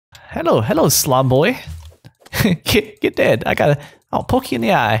hello, slum boy. get dead. I'll poke you in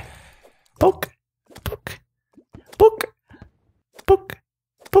the eye. Poke.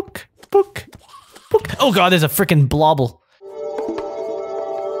 Oh god, there's a freaking blobble.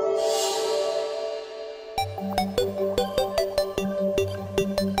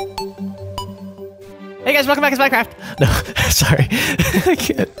 Hey guys, welcome back to Minecraft. No, sorry.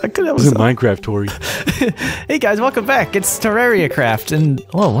 I couldn't help myself. Minecraft, Tori. Hey guys, welcome back. It's Terraria craft and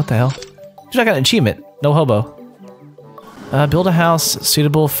whoa, what the hell? I got an achievement. No hobo. Build a house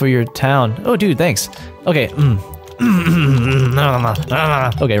suitable for your town. Oh, dude, thanks. Okay.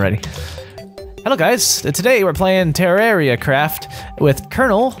 Okay, ready. Hello guys. Today we're playing Terraria craft with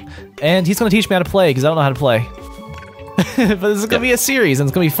Colonel, and he's gonna teach me how to play because I don't know how to play. But this is gonna be a series and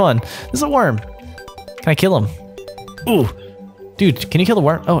it's gonna be fun. This is a worm. Can I kill him? Ooh. Dude, can you kill the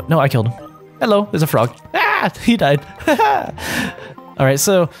worm? Oh, no, I killed him. Hello, there's a frog. Ah, he died. Alright,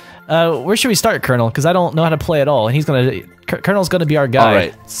 so, where should we start, Colonel? Because I don't know how to play at all, and Colonel's gonna be our guy.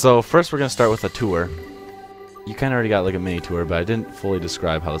 Alright, so first we're gonna start with a tour. You kinda already got like a mini tour, but I didn't fully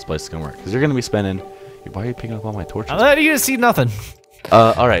describe how this place is gonna work. Because you're gonna be spending... Why are you picking up all my torches? I'm letting you see nothing.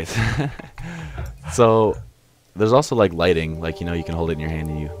 Alright. So... there's also like lighting, like, you know, you can hold it in your hand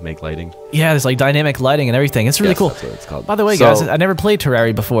and you make lighting. Yeah, there's like dynamic lighting and everything. It's really cool. That's what it's called. By the way, guys, I never played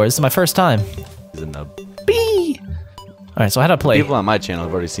Terraria before. This is my first time. He's a nub. Bee! Alright, so how do I play? People on my channel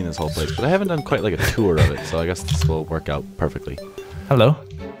have already seen this whole place, but I haven't done quite like a tour of it, so I guess this will work out perfectly. Hello?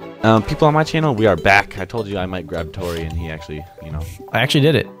 People on my channel, we are back. I told you I might grab Tori, and he actually, you know. I actually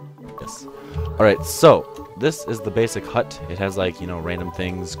did it. Yes. Alright, so this is the basic hut. It has like, you know, random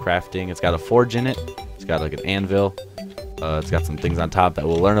things, crafting. It's got a forge in it. It's got like an anvil. It's got some things on top that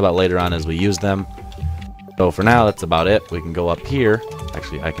we'll learn about later on as we use them. So for now, that's about it. We can go up here.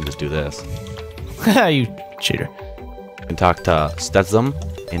 Actually, I can just do this. You cheater. We can talk to Stetsum,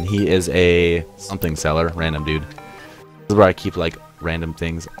 and he is a something seller, random dude. This is where I keep like random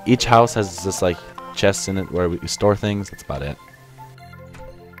things. Each house has this like chests in it where we store things. That's about it.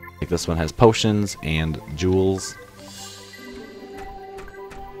 Like this one has potions and jewels.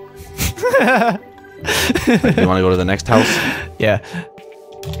 Right, you want to go to the next house? Yeah.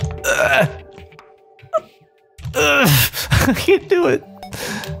 I can't do it.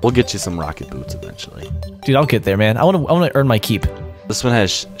 We'll get you some rocket boots eventually. Dude, I'll get there, man. I want to earn my keep. This one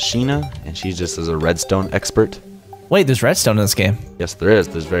has Sheena, and she just is a redstone expert. Wait, there's redstone in this game. Yes, there is.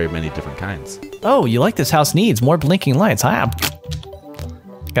 There's very many different kinds. Oh, you like this house needs more blinking lights.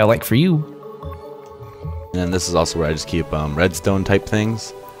 Got a like for you. And then this is also where I just keep redstone type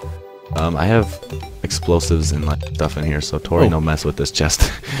things. I have explosives and like stuff in here, so Tori, no mess with this chest.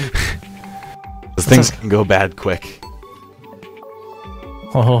 These things can go bad quick.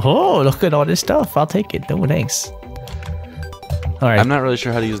 Oh, look at all this stuff. I'll take it. No thanks. Alright. I'm not really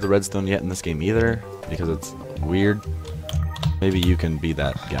sure how to use the redstone yet in this game either, because it's weird. Maybe you can be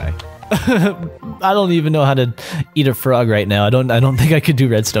that guy. I don't even know how to eat a frog right now. I don't think I could do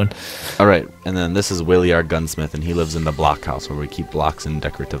redstone. Alright, and then this is Willie, our gunsmith, and he lives in the block house where we keep blocks and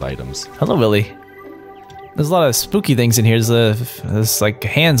decorative items. Hello, Willie. There's a lot of spooky things in here. There's like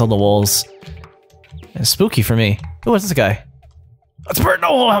hands on the walls. It's spooky for me. Oh, what's this guy? It's a bird!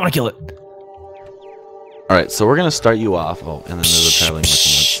 No, I want to kill it. Alright, so we're going to start you off. Oh, and then there's a tiling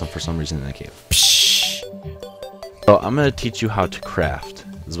machine for some reason in the cave. So I'm going to teach you how to craft.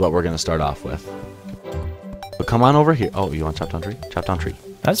 This is what we're going to start off with. So come on over here. Oh, you want to chop down tree? Chop down tree.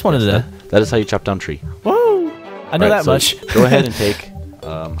 I just wanted to... That is how you chop down tree. Whoa! I know that much. Go ahead and take...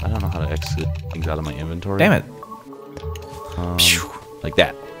 I don't know how to exit things out of my inventory. Damn it. Like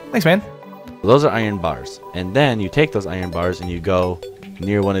that. Thanks, man. Those are iron bars. And then you take those iron bars and you go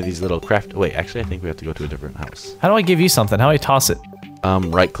near one of these little craft... Wait, actually, I think we have to go to a different house. How do I give you something? How do I toss it?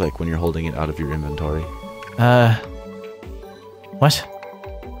 Right click when you're holding it out of your inventory. What?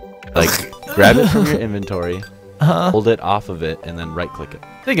 Like, grab it from your inventory, hold it off of it, and then right click it.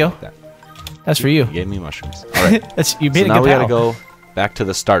 There you go. Like that. That's for you. You gave me mushrooms. Alright. You made so a now good we pal. gotta go back to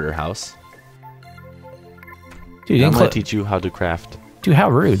the starter house. Dude, I'm gonna teach you how to craft. Dude, how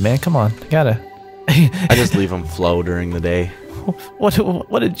rude, man. Come on. I just leave them flow during the day.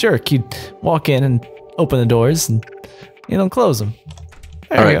 What a jerk. You walk in and open the doors and you don't close them.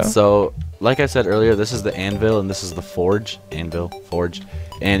 Alright, so like I said earlier, this is the anvil and this is the forge. Anvil, forge.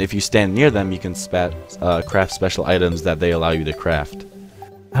 And if you stand near them, you can craft special items that they allow you to craft.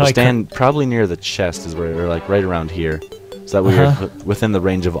 So stand probably near the chest is where, like right around here. So that way you're within the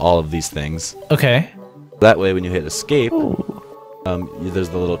range of all of these things. Okay. That way when you hit escape, there's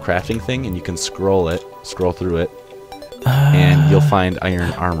the little crafting thing and you can scroll through it. And you'll find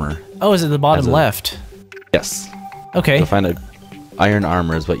iron armor. Oh, is it the bottom left? Yes. Okay. You'll find iron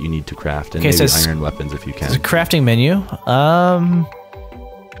armor is what you need to craft, and Okay, maybe so iron weapons if you There's a can. crafting menu.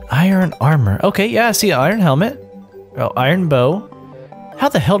 Iron armor. Okay, yeah, I see an iron helmet. Oh, iron bow. How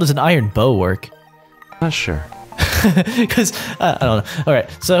the hell does an iron bow work? Not sure. Because I don't know. All right,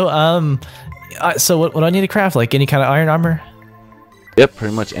 so so what do I need to craft? Like any kind of iron armor? Yep,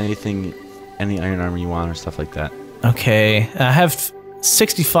 pretty much anything, any iron armor you want or stuff like that. Okay, I have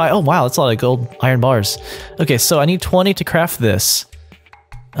 65. Oh wow, that's a lot of gold iron bars. Okay, so I need 20 to craft this.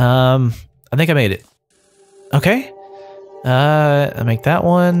 I think I made it. Okay. I make that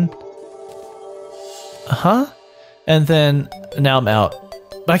one. And then now I'm out.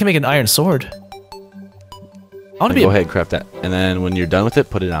 But I can make an iron sword. I want to be Go ahead, craft that, and then when you're done with it,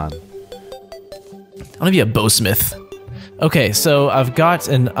 put it on. I want to be a bowsmith. Okay, so I've got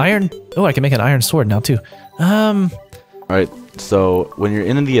an iron. Oh, I can make an iron sword now too. All right. So when you're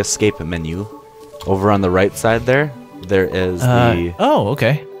in the escape menu, over on the right side there is the. Oh,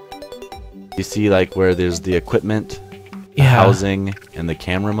 okay. You see like where there's the equipment, the Yeah. housing, and the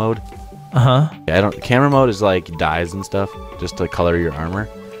camera mode. Yeah, camera mode is like dyes and stuff, just to color your armor.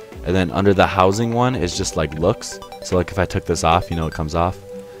 And then under the housing one is just like looks. So like if I took this off, you know, it comes off.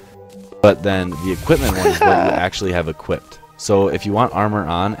 But then the equipment one is what you actually have equipped. So if you want armor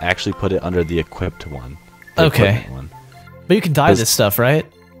on, actually put it under the equipped one. The Okay. equipment one. But you can dye this stuff, right?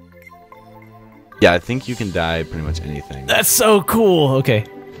 Yeah, I think you can dye pretty much anything. That's so cool. Okay.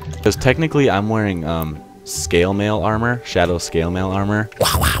 Because technically I'm wearing scale mail armor, shadow scale mail armor,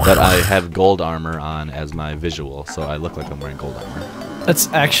 but I have gold armor on as my visual, so I look like I'm wearing gold armor. That's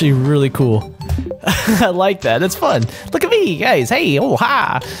actually really cool. I like that. That's fun. Look at me, guys. Hey, oh,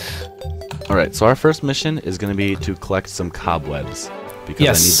 ha. Alright, so our first mission is going to be to collect some cobwebs, because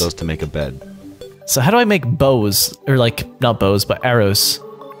Yes. I need those to make a bed. So how do I make bows? Or like, not bows, but arrows.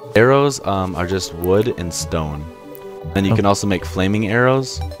 Arrows are just wood and stone. Then you can also make flaming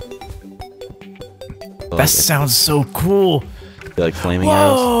arrows. So That sounds so cool. like flaming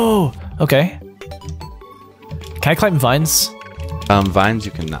arrows. Whoa. Okay. Can I climb vines? Vines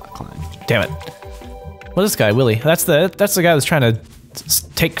you cannot climb. Damn it. Well, this guy, Willie. That's the guy that's trying to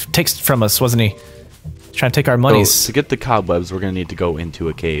take from us, wasn't he? Trying to take our monies. So to get the cobwebs, we're going to need to go into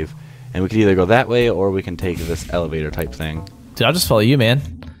a cave. And we could either go that way, or we can take this elevator type thing. Dude, I'll just follow you, man.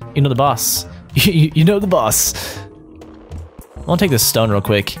 You know the boss. You know the boss. I want to take this stone real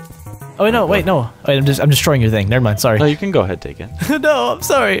quick. Oh wait, no, wait, no. Wait, I'm destroying your thing. Never mind. Sorry. No, you can go ahead, take it. No, I'm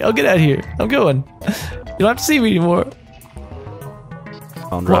sorry. I'll get out of here. I'm going. You don't have to see me anymore.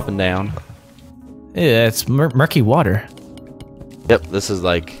 I'm dropping down. Yeah, it's murky water. Yep, this is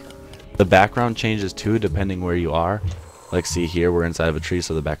like... The background changes too, depending where you are. Like, see here, we're inside of a tree,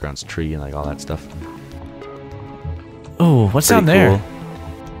 so the background's tree and like all that stuff. Oh, what's Pretty down there? cool.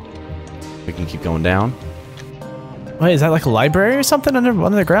 We can keep going down. Wait, is that like a library or something under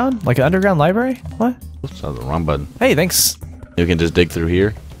the ground? Like an underground library? What? Oops, that was the wrong button. Hey, thanks. You can just dig through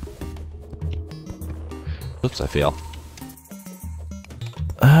here. Oops, I fail.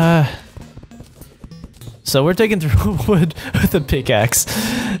 So we're digging through wood with a pickaxe.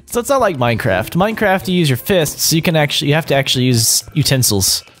 So it's not like Minecraft. Minecraft, you use your fists. You have to actually use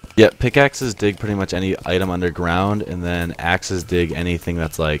utensils. Yeah, pickaxes dig pretty much any item underground, and then axes dig anything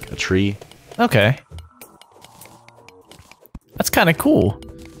that's like a tree. Okay. That's kind of cool.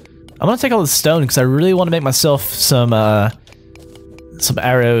 I'm gonna take all the stone because I really want to make myself some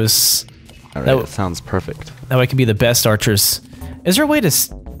arrows. All right, that sounds perfect. That way I can be the best archers. Is there a way to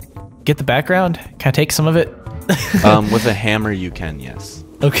get the background? Can I take some of it? With a hammer, you can, yes.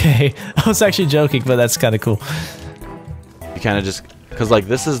 Okay, I was actually joking, but that's kind of cool. You kind of just, because like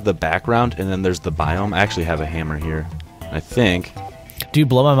this is the background, and then there's the biome. I actually have a hammer here. I think. Dude,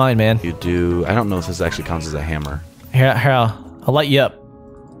 blow my mind, man. You do. I don't know if this actually counts as a hammer. Here, I'll light you up.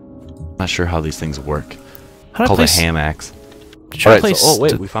 Not sure how these things work. How do I Called a place? ham axe. Try to Alright, place so, oh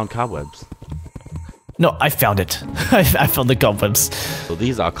wait, we found cobwebs. No, I found it. I found the cobwebs. So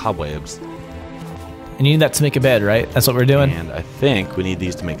these are cobwebs. And you need that to make a bed, right? That's what we're doing? And I think we need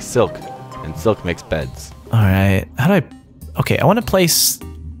these to make silk. And silk makes beds. Alright. How do I... Okay, I want to place...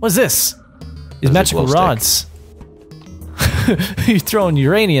 What's this? These Those are magical glow rods. You're throwing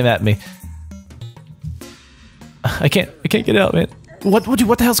uranium at me. I can't get out, man. What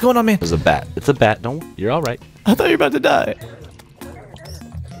the hell's going on, man? There's a bat. It's a bat. Don't. You're all right. I thought you were about to die.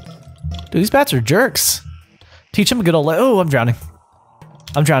 Dude, these bats are jerks. Teach them a good old... Oh, I'm drowning.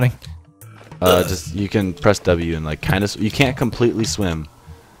 I'm drowning. Just you can press W and like kind of. You can't completely swim.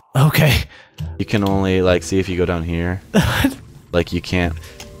 Okay. You can only like see if you go down here. Like you can't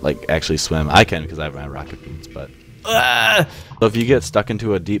like actually swim. I can because I have my rocket boots, but. So if you get stuck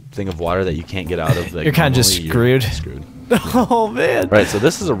into a deep thing of water that you can't get out of, like, You're kind of just screwed. Screwed. Oh man. Right, so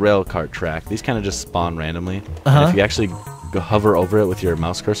this is a rail cart track. These kind of just spawn randomly. And if you actually hover over it with your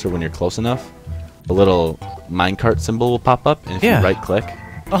mouse cursor when you're close enough, a little minecart symbol will pop up, and if you right click,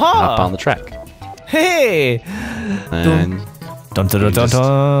 hop on the track. Hey! And dun, dun, dun,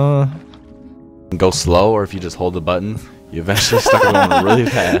 dun. Go slow, or if you just hold the button, you eventually start going really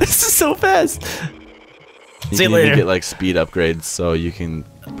fast. This is so fast. You can even get like speed upgrades, so you can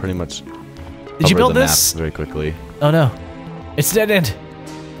pretty much Did you build the this? map very quickly. Oh no. It's dead end.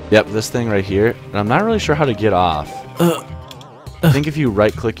 Yep, this thing right here. And I'm not really sure how to get off. I think if you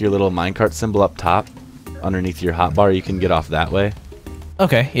right click your little minecart symbol up top underneath your hotbar, you can get off that way.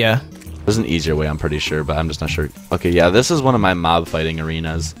 Okay, yeah. There's an easier way, I'm pretty sure, but I'm just not sure. Okay, yeah, this is one of my mob fighting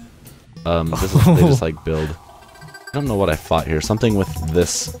arenas. This is, they just like build. I don't know what I fought here. Something with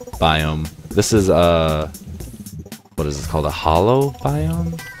this biome. This is what is this called? A hollow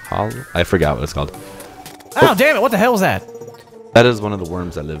biome? Hollow? I forgot what it's called. Oh damn it! What the hell was that? That is one of the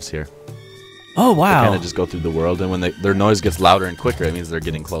worms that lives here. Oh wow! They kind of just go through the world, and when their noise gets louder and quicker, it means they're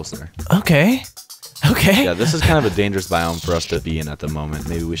getting closer. Okay. Okay. Yeah, this is kind of a dangerous biome for us to be in at the moment.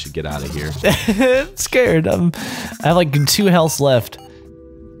 Maybe we should get out of here. I'm scared. I have like 2 healths left.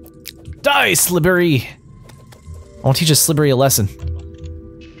 Die, Slibbery! I want to teach a Slibbery a lesson.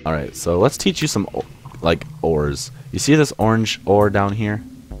 All right, so let's teach you some like ores. You see this orange ore down here?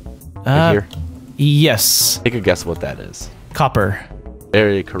 Right here? Yes. Take a guess what that is. Copper.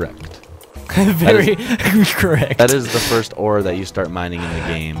 Very correct. Very correct. That is the first ore that you start mining in the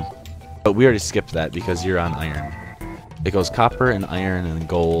game. But we already skipped that because you're on iron. It goes copper and iron and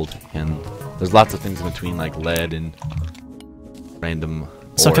gold, and there's lots of things in between like lead and random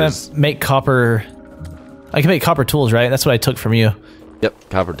ores. So can I make copper? I can make copper tools, right? That's what I took from you. Yep,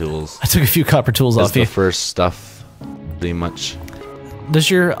 copper tools. I took a few copper tools off you. That's the first stuff, pretty much.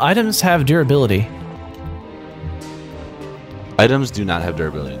 Does your items have durability? Items do not have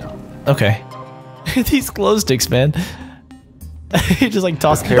durability, no. Okay. These glow sticks, man. He just like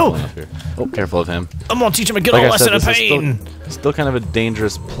tossed. Careful here. Oh, careful of him. I'm gonna teach him a good lesson of pain. Still kind of a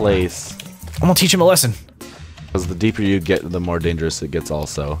dangerous place. I'm gonna teach him a lesson. Because the deeper you get, the more dangerous it gets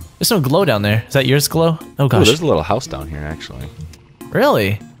also. There's no glow down there. Is that yours glow? Oh gosh. Ooh, there's a little house down here, actually.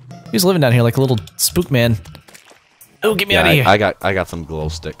 Really? He's living down here like a little spook man. Oh, get me out of here. I got some glow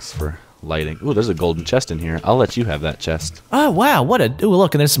sticks for lighting. Ooh, there's a golden chest in here. I'll let you have that chest. Oh wow, what a ooh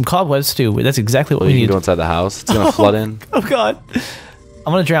look, and there's some cobwebs too. That's exactly what we You need. can go inside the house. It's gonna flood in. Oh god.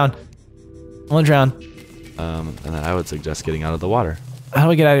 I'm gonna drown. I'm gonna drown. And then I would suggest getting out of the water. How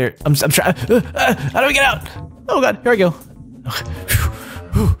do I get out of here? I'm trying. How do we get out? Oh god, here I go.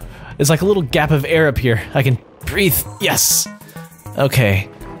 It's like a little gap of air up here. I can breathe. Yes. Okay.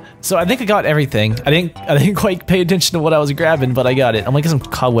 So I think I got everything. I didn't quite pay attention to what I was grabbing, but I got it. I'm gonna get some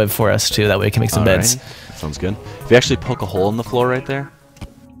cobweb for us too. That way we can make some beds. That sounds good. If you actually poke a hole in the floor right there.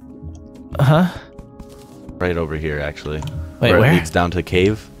 Right over here, actually. Wait, where? It leads down to the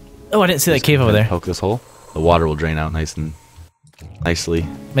cave. Oh, I didn't see that cave over there. Poke this hole. The water will drain out nicely.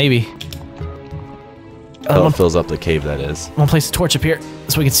 Maybe. Oh, it fills up the cave, that is. I'm gonna place a torch up here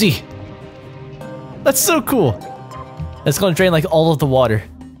so we can see. That's so cool. It's gonna drain like all of the water.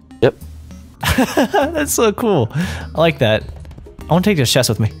 Yep. That's so cool. I like that. I want to take this chest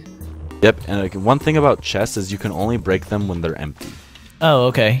with me. Yep, and like, one thing about chests is you can only break them when they're empty. Oh,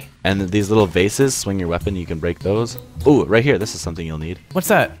 okay. And these little vases, swing your weapon, you can break those. Ooh, right here, this is something you'll need. What's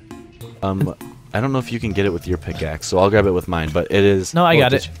that? I don't know if you can get it with your pickaxe, so I'll grab it with mine, but it is... No, I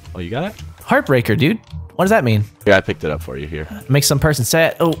got it. Oh, you got it? Heartbreaker, dude. What does that mean? Yeah, I picked it up for you here. Make some person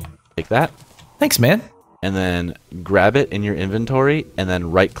sad. Oh. Take that. Thanks, man. And then grab it in your inventory, and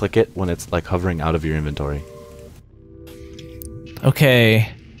then right-click it when it's like hovering out of your inventory.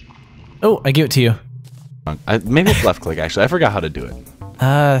 Okay. Oh, I give it to you. Maybe it's left-click, actually. I forgot how to do it.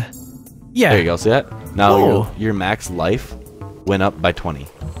 Yeah. There you go, see that? Now your max life went up by 20.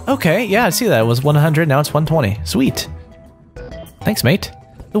 Okay, yeah, I see that. It was 100, now it's 120. Sweet. Thanks, mate.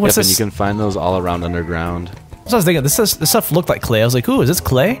 Ooh, what's this? And you can find those all around underground. So I was thinking, this stuff looked like clay. I was like, ooh, is this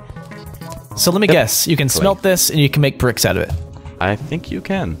clay? So let me guess. You can smelt this, and you can make bricks out of it. I think you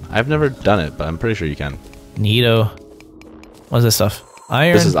can. I've never done it, but I'm pretty sure you can. Neato. What is this stuff?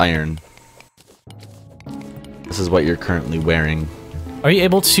 Iron? This is iron. This is what you're currently wearing. Are you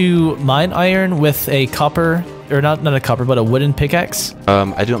able to mine iron with a copper, or not a copper, but a wooden pickaxe?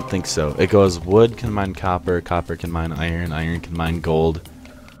 I don't think so. It goes wood can mine copper, copper can mine iron, iron can mine gold.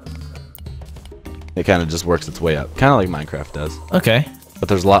 It kind of just works its way up, kind of like Minecraft does. Okay. But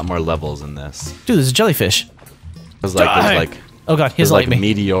there's a lot more levels in this. Dude, there's a jellyfish. There's like oh god, he's like me.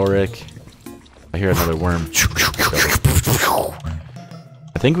 Meteoric. I hear another worm.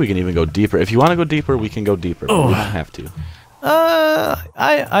 I think we can even go deeper. If you want to go deeper, we can go deeper. But we don't have to.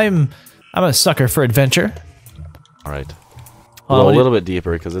 I'm a sucker for adventure. All right. We'll go a little bit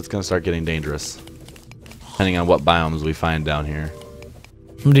deeper because it's gonna start getting dangerous, depending on what biomes we find down here.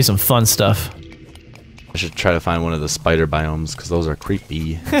 I'm gonna do some fun stuff. I should try to find one of the spider biomes because those are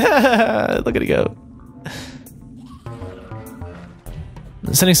creepy. Look at it go.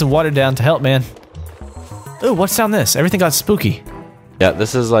 I'm sending some water down to help, man. Ooh, what's down this? Everything got spooky. Yeah,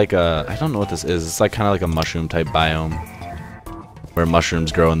 this is like a, I don't know what this is. It's like kind of like a mushroom type biome where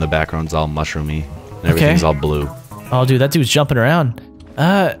mushrooms grow and the background's all mushroomy and everything's all blue. Oh, dude, that dude's jumping around.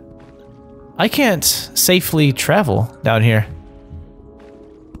 I can't safely travel down here.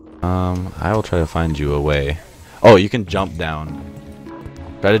 I will try to find you a way. Oh, you can jump down.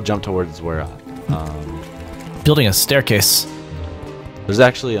 Try to jump towards where, Building a staircase. there's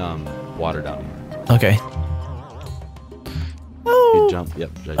actually, water down here. Okay. You jump,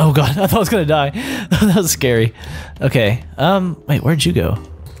 yep. Oh god, I thought I was gonna die. That was scary. Okay, wait, where'd you go?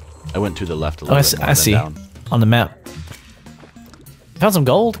 I went to the left a little bit more I see. down. On the map. Found some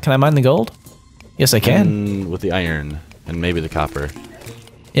gold. Can I mine the gold? Yes, I can. With the iron and maybe the copper.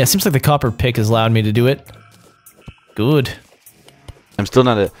 Yeah, it seems like the copper pick has allowed me to do it. Good. I'm still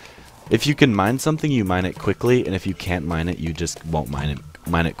not a... If you can mine something, you mine it quickly, and if you can't mine it, you just won't mine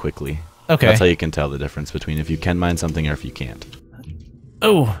it quickly. Okay. That's how you can tell the difference between if you can mine something or if you can't.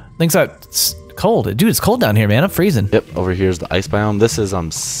 Oh, things got cold. Dude, it's cold down here, man. I'm freezing. Yep, over here's the ice biome. This is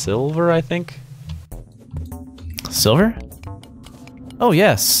silver, I think. Silver? Oh,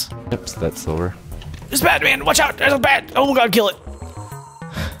 yes. Yep, so that's silver. There's bad, man. Watch out. There's a bat. Oh, god, kill it.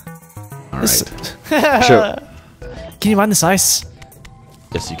 Alright. Sure. Can you mine this ice?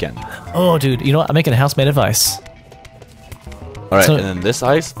 Yes, you can. Oh, dude. You know what? I'm making a house made of ice. Alright, and then this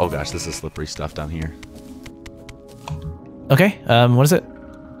ice. Oh, gosh, this is slippery stuff down here. Okay, what is it?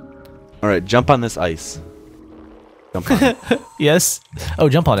 Alright, jump on this ice. Jump on it. Yes. Oh,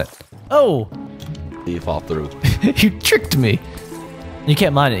 jump on it. Oh! You fall through. You tricked me. You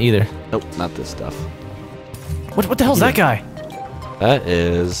can't mine it either. Nope, not this stuff. What the hell's that guy? That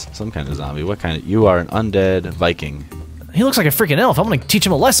is some kind of zombie. What kind of... You are an undead Viking. He looks like a freaking elf. I'm gonna teach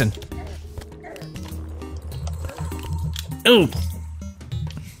him a lesson. Ooh.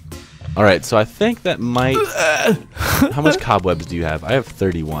 Alright, so I think that might... How much cobwebs do you have? I have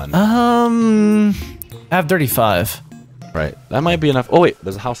 31. I have 35. Right, that might be enough. Oh wait,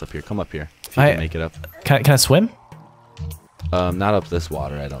 there's a house up here. Come up here. If you can make it up. Can I swim? Not up this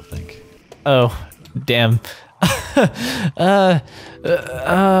water, I don't think. Oh, damn. How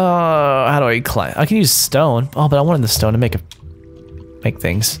do I climb? I can use stone. Oh, but I wanted the stone to make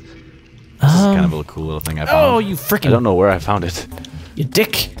things. This is kind of a cool little thing I found. Oh, you freaking! I don't know where I found it. You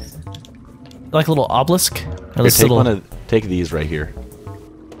dick. Like a little obelisk. Or Here, take these right here.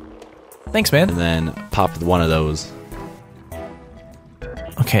 Thanks, man. And then pop one of those.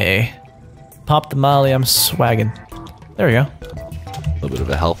 Okay. Pop the molly. I'm swagging. There we go. A little bit of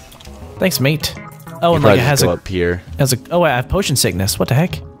a health. Thanks, mate. Oh, and like it has up here. Oh, I have potion sickness. What the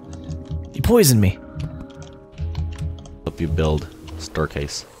heck? You poisoned me. Help you build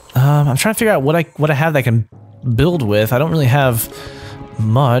staircase. I'm trying to figure out what I have that I can build with. I don't really have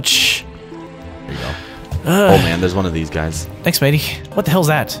much. There you go. Oh man, there's one of these guys. Thanks, matey. What the hell's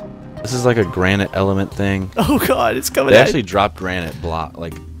that? This is like a granite element thing. Oh god, it's coming. They actually drop granite block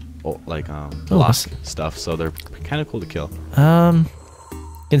block stuff, so they're kind of cool to kill.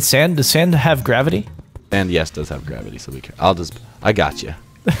 Does sand have gravity? And yes, does have gravity, so I got you.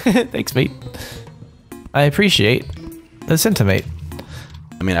 Thanks, mate. I appreciate the sentiment.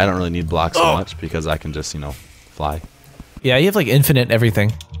 I mean, I don't really need blocks so much because I can just, fly. Yeah, you have like infinite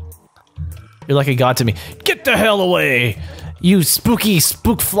everything. You're like a god to me. Get the hell away! You spooky,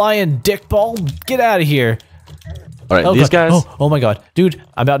 spook-flying dickball! Get out of here! Alright, these guys... Oh my god. Dude,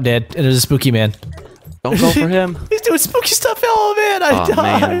 I'm about dead, and there's a spooky man. Don't go for him. He's doing spooky stuff. Oh man, I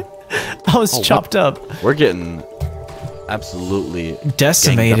died. Man. I was chopped up. We're getting absolutely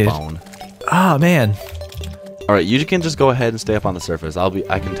decimated. Ah man. Alright, you can just go ahead and stay up on the surface.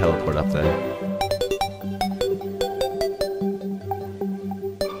 I can teleport up there.